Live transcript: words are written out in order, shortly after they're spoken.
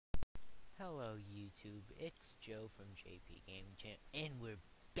Hello YouTube, it's Joe from JPOG Gaming Channel, and we're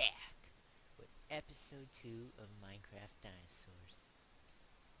back with episode 2 of Minecraft Dinosaurs.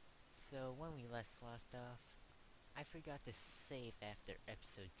 So when we last left off, I forgot to save after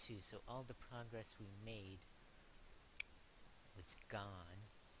episode 2, so all the progress we made was gone.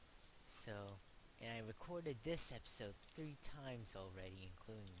 And I recorded this episode 3 times already,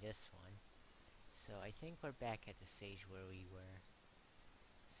 including this one. So I think we're back at the stage where we were.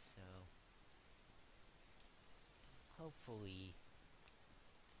 So hopefully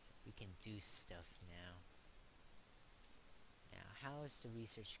we can do stuff now. Now, how is the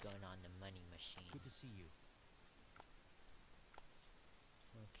research going on the money machine? Good to see you.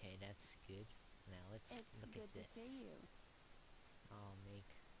 Okay, that's good. Now let's look at this. It's good to see you. I'll make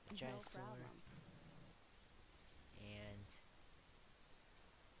a No dinosaur. problem. And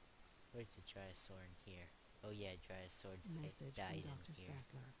where's the dinosaur in here? Oh yeah, dinosaur Message died from in Dr. here.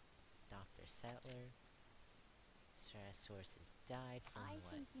 Sattler. Dr. Sattler. Ceratosaurs has died from I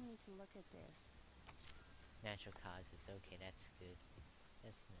what? think you need to look at this. Natural causes. Okay, that's good.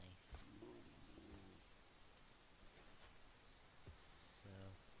 That's nice. So,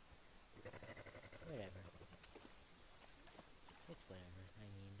 whatever. It's whatever. I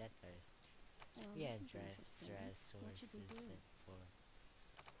mean, that does. Well, Yeah, this is interesting. What Ceratosaurs should we do? isn't for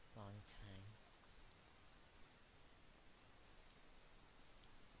a long time.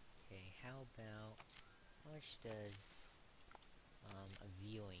 Okay, how about how much does a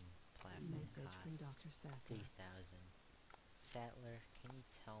viewing platform Message from cost? Dr. Sattler. 3,000. Sattler, can you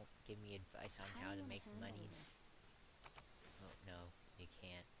give me advice on how to do you make handle monies? Oh no, you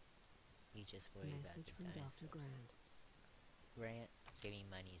can't. You just worry about Message the from Dr. dinosaurs. Grant. Grant, give me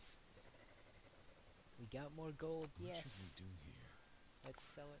monies. We got more gold, What yes! should we do here? Let's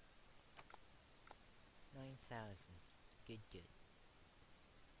sell it. 9,000. Good, good.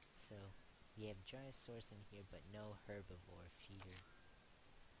 So, we have Dinosaurs in here, but no herbivore feeder.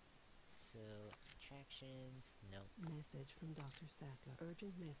 So, attractions, nope. Message from Dr. Sattler.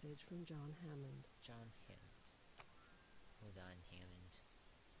 Urgent message from John Hammond. John Hammond. Hold on, Hammond.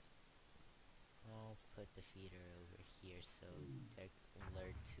 I'll put the feeder over here so they're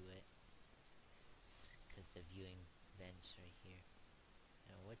alert to it. Because the viewing vent's right here.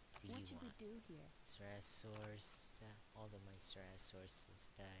 Now, what do you What should we want? do here? Ceratosaurs. All of my Ceratosaurs has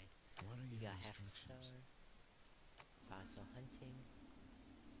died. What are You your got half a instructions? star. Fossil hunting.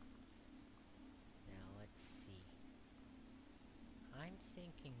 Now let's see. I'm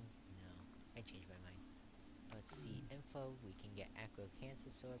thinking no. I changed my mind. Let's see. Info. We can get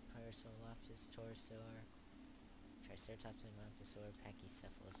Acrocanthosaur, Parasaurolophus, Torosaur, Triceratops, and Mountosaur,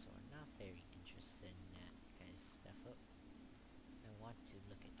 Pachycephalosaur. Not very interested in that kind of stuff. Oh, I want to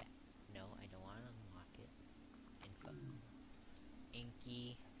look at that. No, I don't want to unlock it. Info.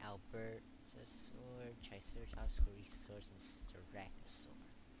 Inky, Albertosaur, Triceratops, Coryphosaurus, and Styracosaur.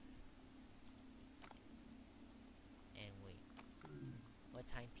 And wait, what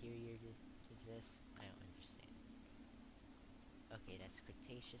time period is this? I don't understand. Okay, that's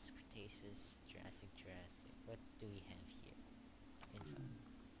Cretaceous, Jurassic. What do we have here? Info.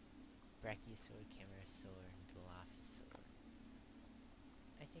 Brachiosaur, Camarasaur, and Dilophosaur.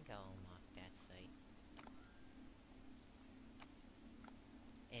 I think I'll unlock that site.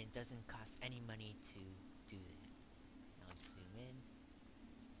 And it doesn't cost any money to do that. Now let's zoom in.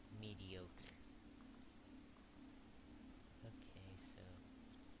 Mediocre. Okay, so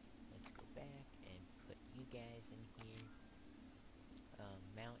let's go back and put you guys in here.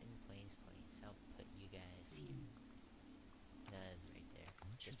 Mountain, plains. I'll put you guys here. None right there.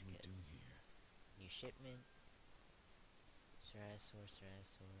 What Just should we because. do here? New shipment.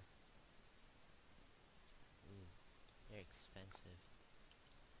 Ceratosaur. Ooh, they're expensive.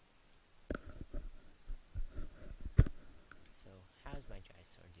 So, how's my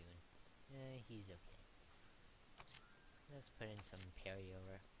dinosaur doing? He's okay. Let's put in some paleo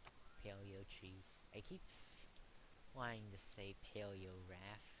trees. I keep wanting to say paleo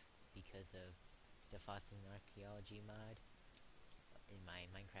raff because of the Fossil Archaeology mod in my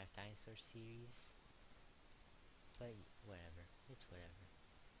Minecraft Dinosaur series. But whatever. It's whatever.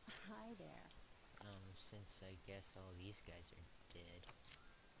 Hi there. Since I guess all these guys are dead.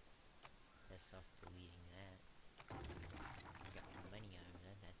 Best off deleting that. I got more money out of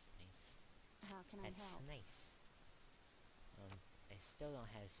that, that's nice. How can I That's help? nice. I still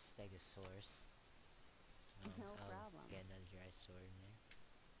don't have Stegosaurus. No I'll problem. get another dinosaur in there.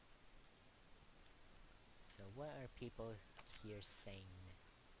 So what are people here saying?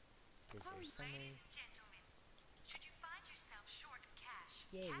 Is there someone? Ladies and gentlemen, should you find yourself short of cash,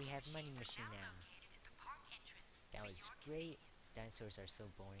 Yay, we cash have money machines machine are now. located at the park entrance That for was your great. convenience. Dinosaurs are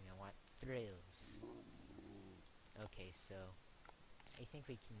so boring, I want thrills. Okay, so I think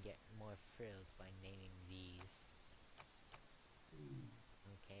we can get more frills by naming these.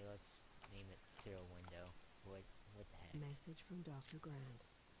 Okay, let's name it Zero Window. What the heck? Message from Dr. Grant.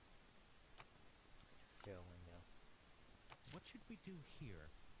 Zero Window. What should we do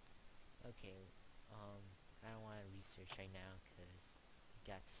here? Okay, I don't want to research right now because we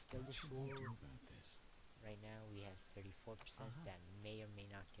got What should we do about this? right now we have 34%. That may or may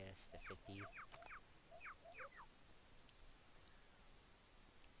not get us to 50.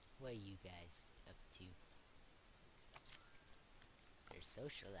 What are you guys up to? They're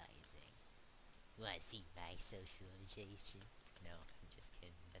socializing. Wanna see my socialization? No, I'm just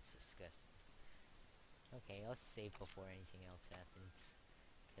kidding. That's disgusting. Okay, I'll save before anything else happens.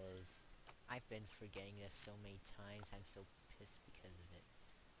 Because I've been forgetting this so many times. I'm so pissed because of it.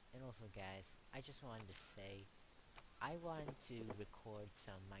 And also, guys, I just wanted to say, I wanted to record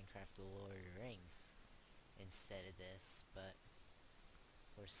some Minecraft Lord of the Rings instead of this, but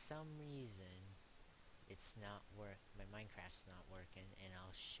for some reason, it's not my Minecraft's not working, and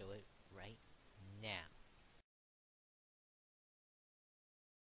I'll show it right now.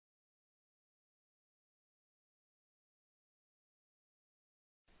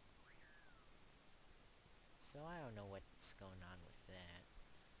 So I don't know what's going on with that.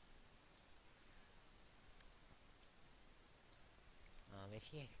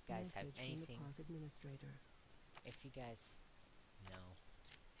 If you guys have Message from the anything, park administrator. if you guys know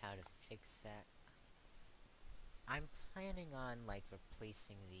how to fix that, I'm planning on like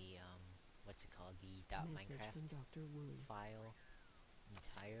replacing the what's it called, the Message .minecraft from Dr. Wu. file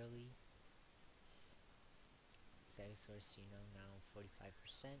entirely. Ceratosaurs, now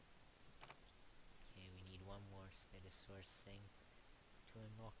 45%. Okay, we need one more Ceratosaurus thing to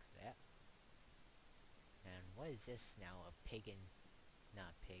unlock that. And what is this now? A pig and...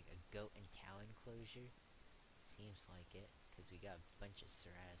 not pig, a goat and cow enclosure? Seems like it, because we got a bunch of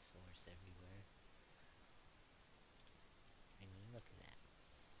Ceratosaurs everywhere. I mean, look at that.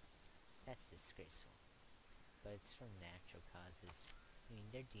 That's disgraceful. But it's from natural causes. I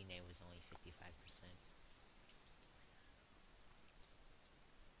mean, their DNA was only 55%.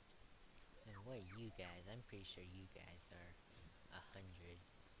 And what you guys, I'm pretty sure you guys are 100.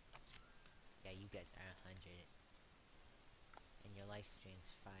 Yeah, you guys are 100. And your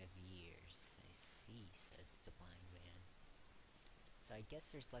lifespan's 5 years. I see, says the blind man. So I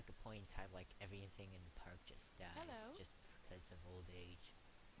guess there's like a point in time like everything in the park just dies. Hello. Just because of old age.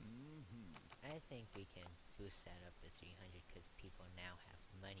 I think we can boost that up to 300 because people now have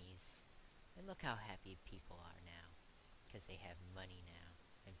monies. And look how happy people are now. Because they have money now,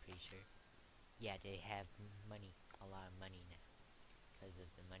 I'm pretty sure. Yeah, they have money, a lot of money now. Because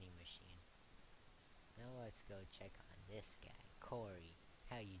of the money machine. Now let's go check on this guy, Corey.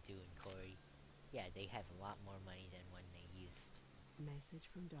 How you doing, Corey? Yeah, they have a lot more money than when they used. Message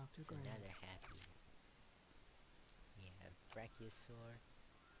from Dr. So now Grant. they're happy. Yeah, Brachiosaur.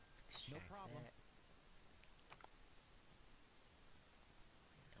 No Extract problem. that.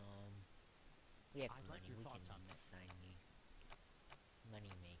 We have I'd money. like your We thoughts can on this. sign you.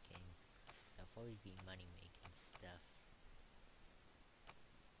 Money making stuff. What would be money making stuff?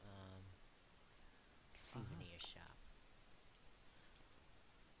 Souvenir shop.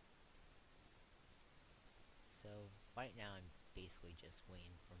 So right now I'm basically just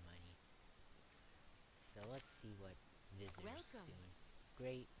waiting for money. So let's see what visitors Welcome. doing.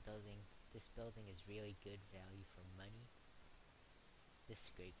 Great building. This building is really good value for money. This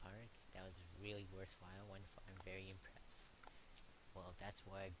is a great park. That was really worthwhile. Wonderful. I'm very impressed. Well, that's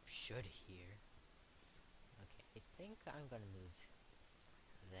what I should hear. Okay, I think I'm gonna move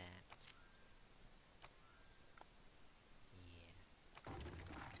that. Yeah.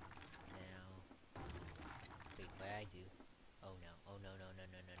 Now, wait, what did I do? Oh no! Oh no! No! No!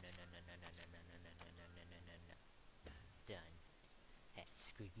 No! No! No! No! No! No! No! No! No! No! No! No! No! No! No! No! Done. Hey,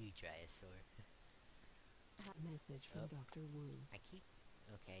 screw you, Drysaur. Message from Oh. Dr. Wu. I keep.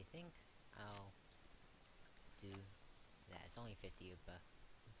 Okay, I think I'll do that. It's only 50 of a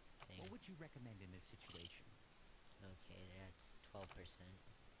thing. What would you recommend in this situation? Okay, that's 12%.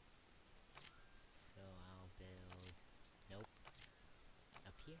 So I'll build. Nope.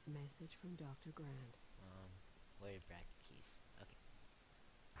 Up here. Message from Dr. Grant. Where are bracket keys? Okay.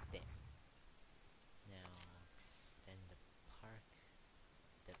 There. Now I'll extend the park.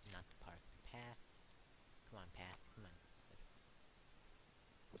 Not the park, the path. Come on, path. Come on.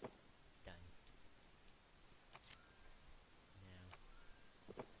 Okay. Done. Now.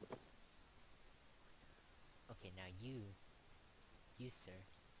 Okay, now you, sir.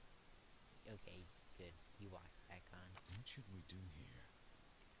 Okay, good. You walk back on. What should we do here?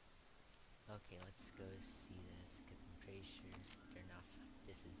 Okay, let's go see this, because I'm pretty sure they're not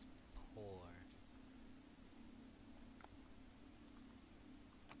this is poor.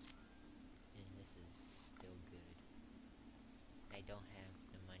 And this is still good. I don't have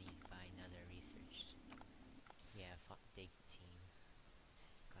the money to buy another research. Yeah, dig team. It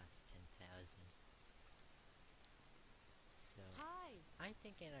costs 10,000. So, Hi. I'm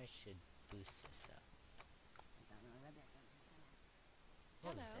thinking I should boost this up.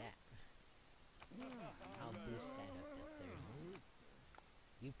 What was Hello. that? I'll boost that up to 30.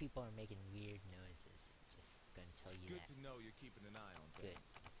 You people are making weird noises. Just gonna tell you Good that. to know you're keeping an eye on Good. things.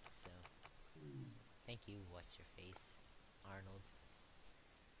 So, thank you, what's your face? Arnold.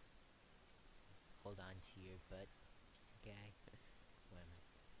 Hold on to your butt, guy. Whatever.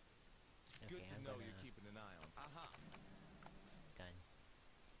 It's Okay, good to I'm know gonna... you're keeping an eye on. Aha! Done.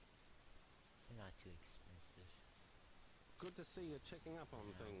 They're not too expensive. Good to see you checking up on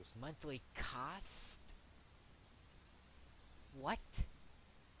Now, things. monthly cost? What?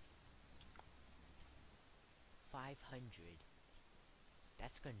 500.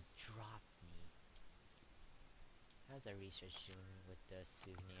 That's gonna drop me. How's our research doing with the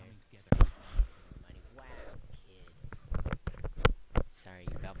souvenir? coming together. Money. Wow, kid. Sorry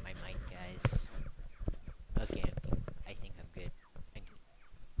about my mic, guys. Okay, I think I'm good. I'm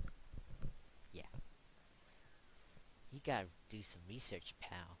good. Yeah. You gotta do some research,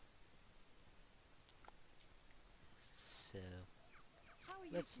 pal. So, How are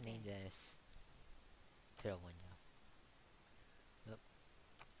you let's today? name this to the window. Oop.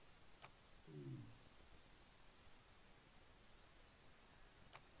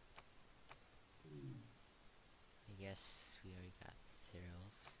 I guess we already got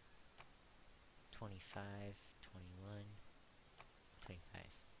zeros. 25, 21, 25.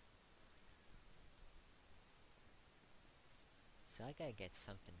 So I gotta get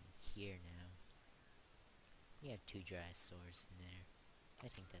something here now. We have 2 Jurassic in there. I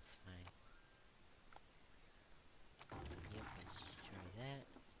think that's fine. Yep, let's try that.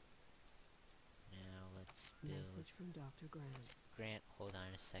 Now let's build... Message from Dr. Grant. Grant, hold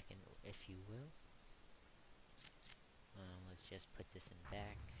on a second, if you will. Let's just put this in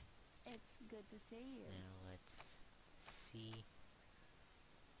back. It's good to see you. Now let's see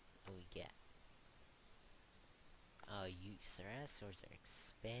what we get. Oh, you Ceratosaurs are What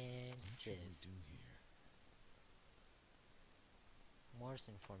should expensive. we do here? Morse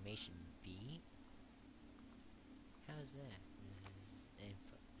information B? How's that?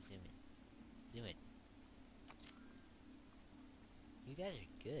 Zoom in. Zoom in. You guys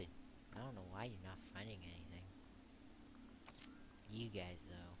are good. I don't know why you're not finding anything. You guys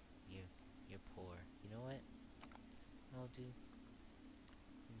though, you're poor. You know what? I'll do.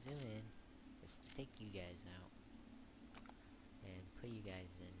 Zoom in. Let's take you guys out and put you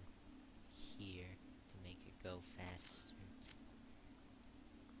guys in here to make it go faster.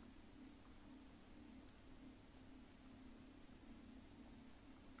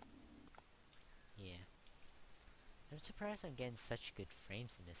 Yeah. I'm surprised I'm getting such good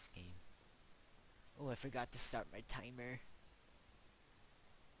frames in this game. Oh, I forgot to start my timer.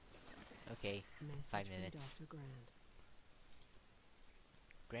 Okay, Message 5 from minutes. Dr. Grant.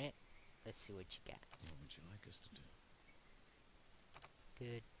 Grant, let's see what you got. What would you like us to do?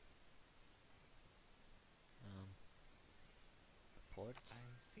 Good. Reports.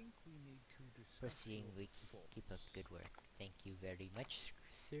 I think we need to discuss Proceeding, your we keep up performance. good work. Thank you very much,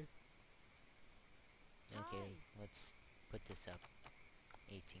 sir. Okay, let's put this up.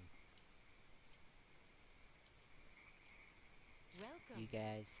 18. Welcome. You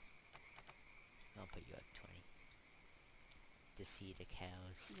guys, I'll put you up 20. To see the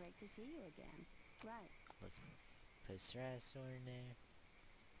cows. Great to see you again. Right. Let's put a Ceratosaur in there.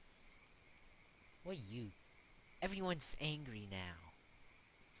 What you? Everyone's angry now.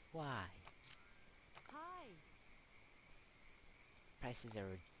 Why? Hi. Prices are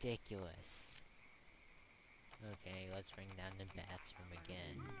ridiculous. Okay, let's bring down the bathroom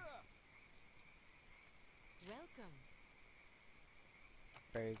again. Welcome.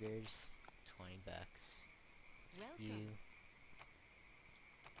 Burgers, 20 bucks. Welcome. You,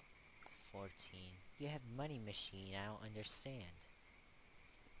 14. You have money machine, I don't understand.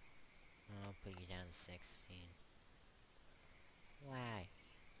 I'll put you down to 16. Why?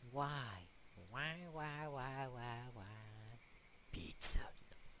 Why? Why? Pizza.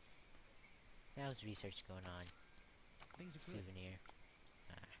 How's research going on? Things are good. Souvenir.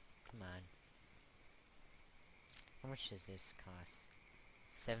 Come on. How much does this cost?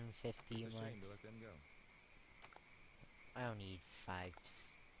 $7.50 It's a a month? shame to let them go. I don't need 5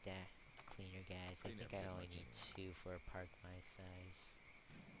 stack. cleaner, guys. I They think never I get only much need anyway. 2 for a park my size.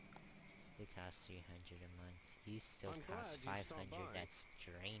 They cost 300 a month. You still I'm cost glad you stopped 500. by. That's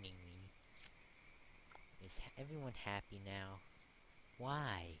draining me. Is everyone happy now?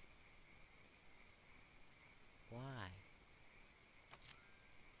 Why? Why?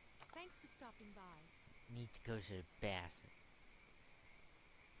 Thanks for stopping by. Need to go to the bathroom.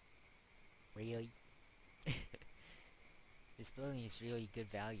 Really? This building is really good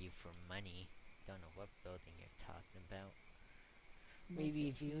value for money. Don't know what building you're talking about. Maybe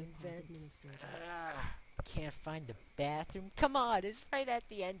Message if you from the park invent. administrator. Can't find the bathroom. Come on, it's right at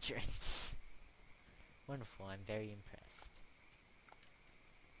the entrance. Wonderful. I'm very impressed.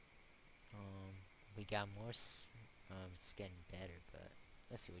 We got more. It's getting better, but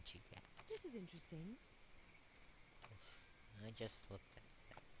let's see what you got. This is interesting. I just looked at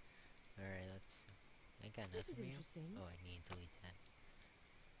that. Alright, let's. I got This nothing is for you. interesting. Oh, I need to delete that.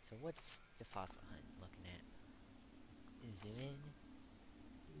 So what's the fossil hunt looking at? Zoom in.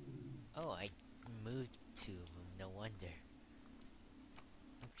 Oh, I moved 2 of them. No wonder.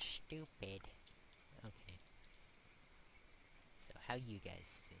 I'm stupid. Okay. So how you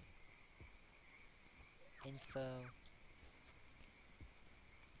guys doing? Info.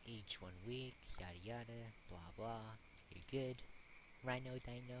 Age 1 week. Yada yada. Blah blah. You're good. Rhino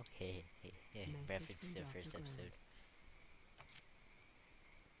Dino. Heh heh heh. Message Reference from to the Dr. first Grant. episode.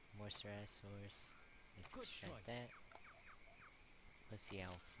 More Ceratosaurs. Let's Good extract choice. that. Let's see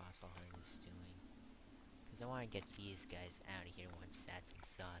how Fossil Hunt is doing. Because I want to get these guys out of here once that's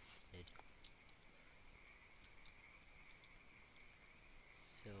exhausted.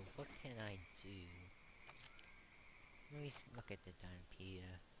 So, what can I do? Let me look at the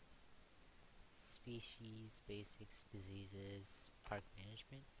Dinopeda. Species, basics, diseases, park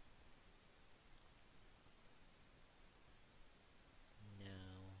management.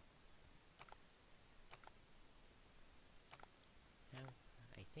 No. No,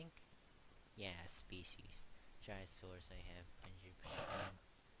 I think. Yeah, species. Dinosaurs I have 100%.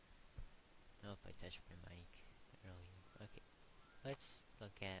 Oh, I touched my mic earlier. Okay, let's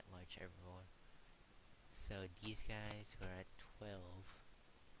look at large herbivore. So these guys are at 12.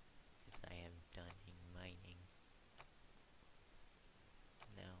 Because I am done in mining.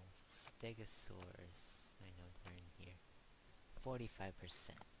 Now, Stegosaurus. I know they're in here.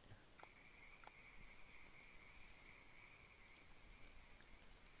 45%.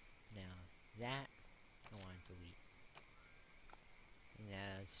 Now, that I want to delete. And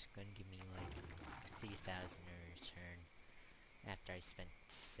that's gonna give me like 3,000 in return. After I spent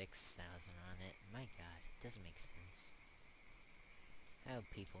 6,000 on it. My god, it doesn't make sense. Oh,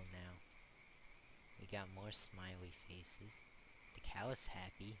 people now. We got more smiley faces. The cow's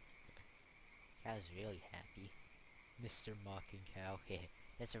happy. Cow's really happy. Mr. Mocking Cow.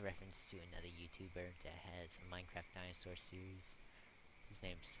 That's a reference to another YouTuber that has a Minecraft dinosaur series. His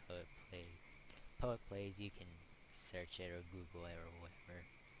name's Poet Play. Poet Plays, you can search it or Google it or whatever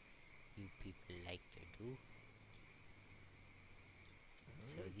you people like to do.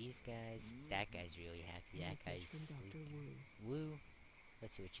 So these guys, that guy's really happy, that guy's Message from Dr. sleeping. Wu. Woo!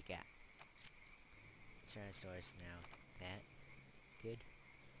 Let's see what you got. Ceratosaurus now. That. Good.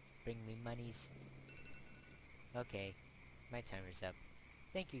 Bring me monies. Okay. My timer's up.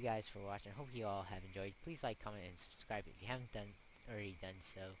 Thank you guys for watching. I hope you all have enjoyed. Please like, comment, and subscribe if you haven't already done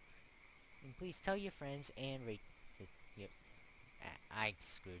so. And please tell your friends and rate your... I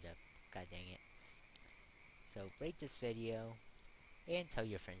screwed up. God dang it. So, rate this video. And tell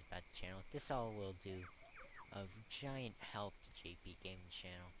your friends about the channel. This all will do of giant help to JP Gaming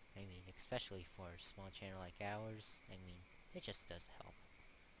channel. I mean, especially for a small channel like ours. I mean, it just does help.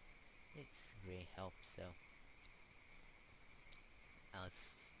 It's great help, so...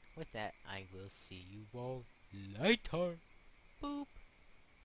 with that, I will see you all later. Boop!